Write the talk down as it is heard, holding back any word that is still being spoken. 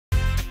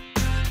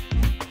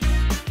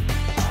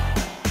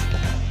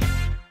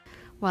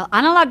Well,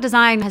 analog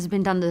design has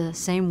been done the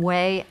same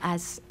way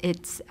as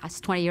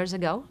 20 years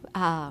ago,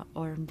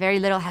 or very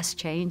little has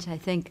changed. I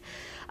think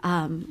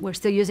we're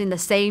still using the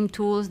same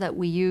tools that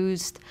we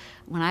used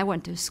when I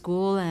went to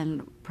school,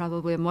 and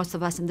probably most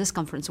of us in this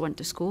conference went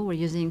to school. We're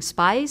using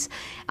SPICE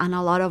and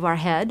a lot of our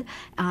head,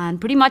 and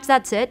pretty much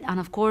that's it. And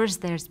of course,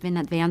 there's been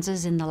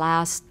advances in the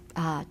last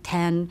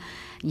 10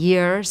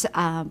 years,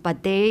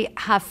 but they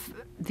have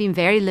been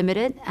very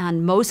limited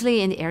and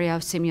mostly in the area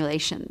of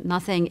simulation,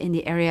 nothing in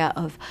the area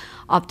of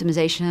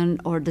optimization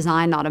or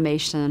design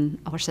automation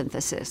or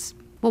synthesis.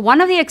 Well,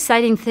 one of the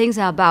exciting things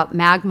about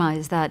Magma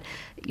is that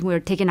we're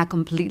taking a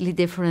completely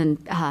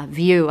different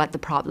view at the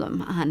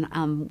problem.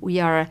 And we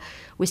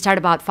started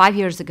about 5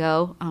 years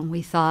ago, and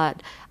we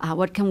thought,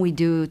 what can we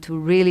do to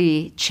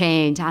really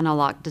change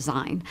analog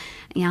design?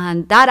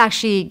 And that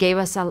actually gave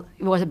us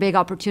was a big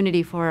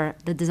opportunity for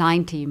the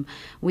design team.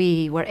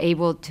 We were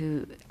able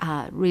to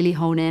really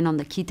hone in on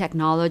the key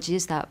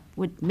technologies that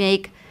would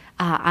make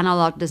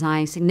analog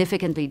design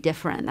significantly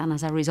different, and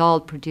as a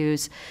result,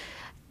 produce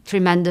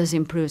tremendous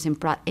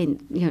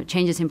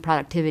changes in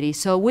productivity.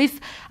 So we've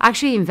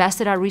actually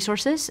invested our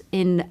resources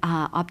in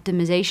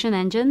optimization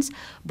engines,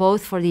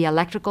 both for the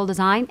electrical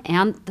design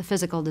and the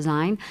physical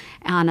design,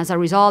 and as a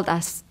result,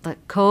 as the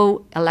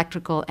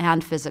co-electrical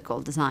and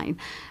physical design.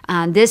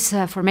 And this,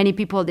 for many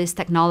people, these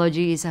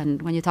technologies,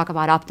 and when you talk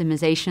about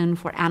optimization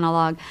for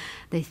analog,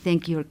 they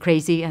think you're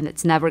crazy and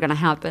it's never going to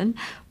happen.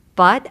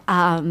 But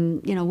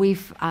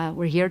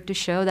we're here to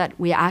show that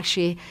we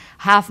actually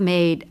have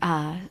made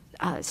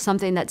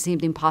something that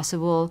seemed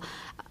impossible,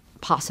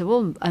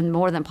 and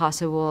more than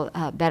possible,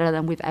 better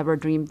than we've ever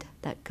dreamed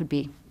that could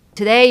be.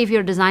 Today, if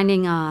you're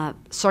designing a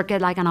circuit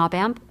like an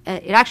op-amp,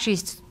 it actually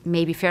is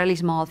maybe fairly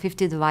small,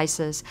 50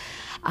 devices.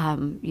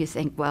 You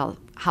think, well,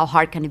 how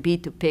hard can it be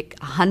to pick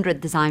 100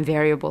 design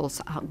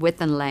variables,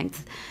 width and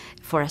length,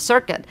 for a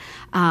circuit?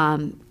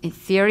 In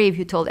theory, if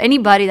you told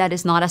anybody that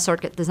is not a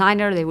circuit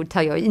designer, they would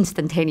tell you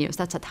instantaneous.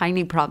 That's a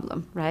tiny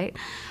problem, right?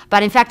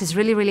 But in fact, it's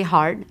really, really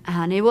hard,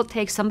 and it will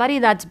take somebody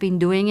that's been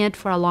doing it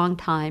for a long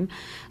time.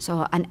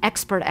 So an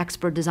expert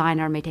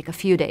designer may take a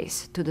few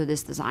days to do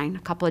this design,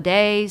 a couple of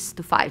days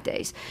to 5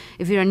 days.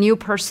 If you're a new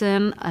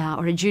person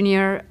or a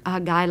junior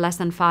guy, less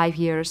than 5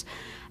 years,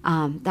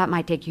 that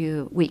might take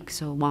you weeks,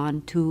 so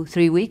 1, 2,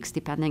 3 weeks,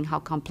 depending how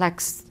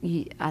complex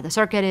the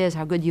circuit is,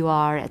 how good you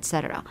are,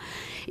 etc.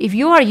 If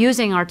you are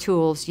using our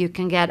tools, you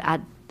can get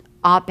an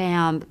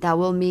op-amp that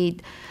will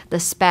meet the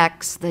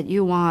specs that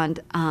you want,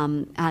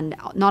 and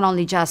not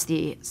only just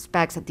the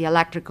specs at the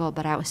electrical,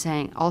 but I was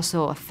saying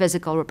also a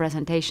physical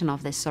representation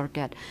of this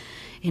circuit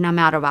in a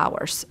matter of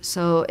hours.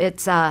 So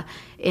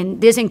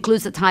this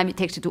includes the time it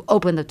takes you to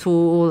open the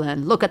tool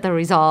and look at the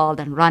result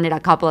and run it a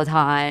couple of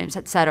times,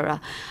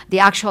 etc. The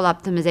actual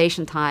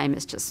optimization time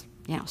is just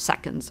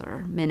seconds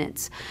or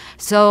minutes.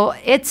 So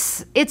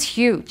it's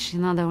huge.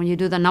 That when you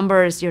do the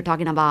numbers, you're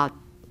talking about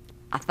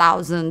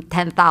 1,000,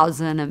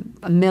 10,000, and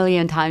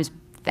 1,000,000 times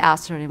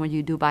faster than what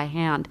you do by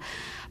hand.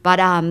 But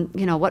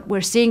what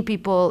we're seeing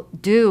people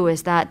do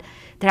is that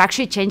they're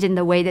actually changing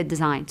the way they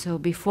design. So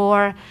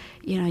before,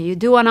 you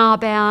do an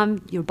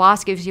op-amp, your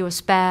boss gives you a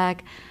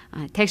spec,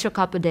 it takes you a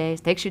couple of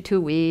days, takes you 2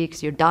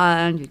 weeks, you're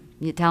done.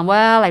 You tell them,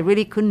 well, I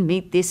really couldn't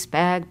meet this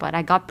spec, but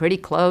I got pretty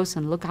close,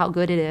 and look how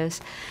good it is.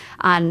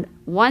 And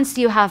once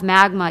you have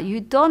Magma, you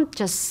don't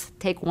just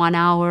take 1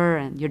 hour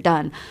and you're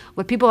done.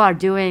 What people are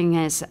doing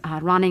is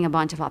running a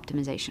bunch of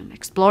optimization,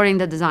 exploring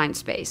the design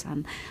space,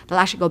 and they'll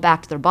actually go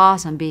back to their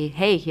boss and be,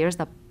 hey, here's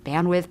the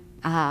bandwidth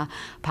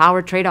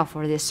power trade-off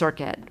for this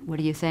circuit. What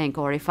do you think?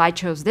 Or if I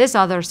chose this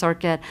other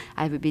circuit,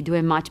 I would be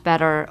doing much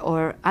better.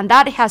 And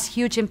that has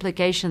huge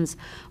implications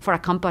for a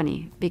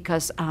company,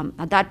 because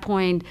at that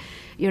point,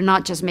 you're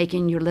not just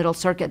making your little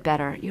circuit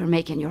better, you're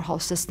making your whole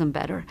system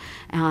better.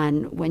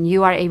 And when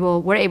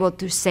we're able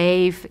to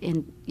save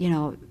in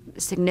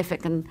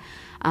significant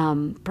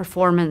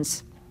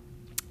performance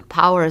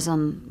powers,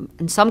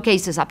 in some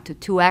cases up to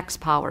 2x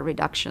power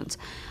reductions.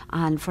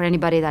 And for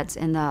anybody that's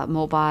in the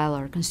mobile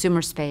or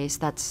consumer space,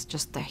 that's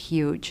just a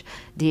huge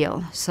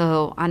deal.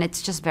 And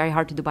it's just very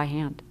hard to do by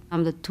hand.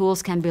 The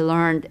tools can be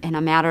learned in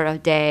a matter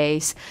of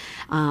days,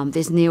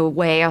 this new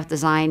way of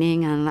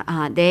designing,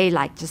 and they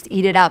just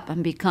eat it up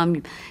and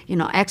become,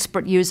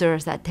 expert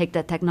users that take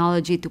the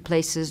technology to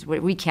places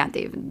where we can't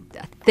even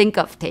think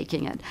of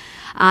taking it.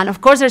 And of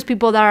course, there's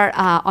people that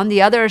are on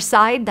the other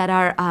side that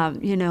are,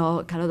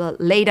 kind of the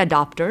late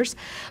adopters.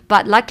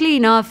 But luckily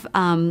enough,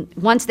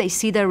 once they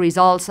see the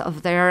results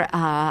of their,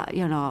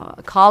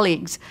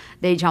 colleagues,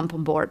 they jump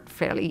on board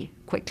fairly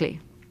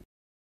quickly.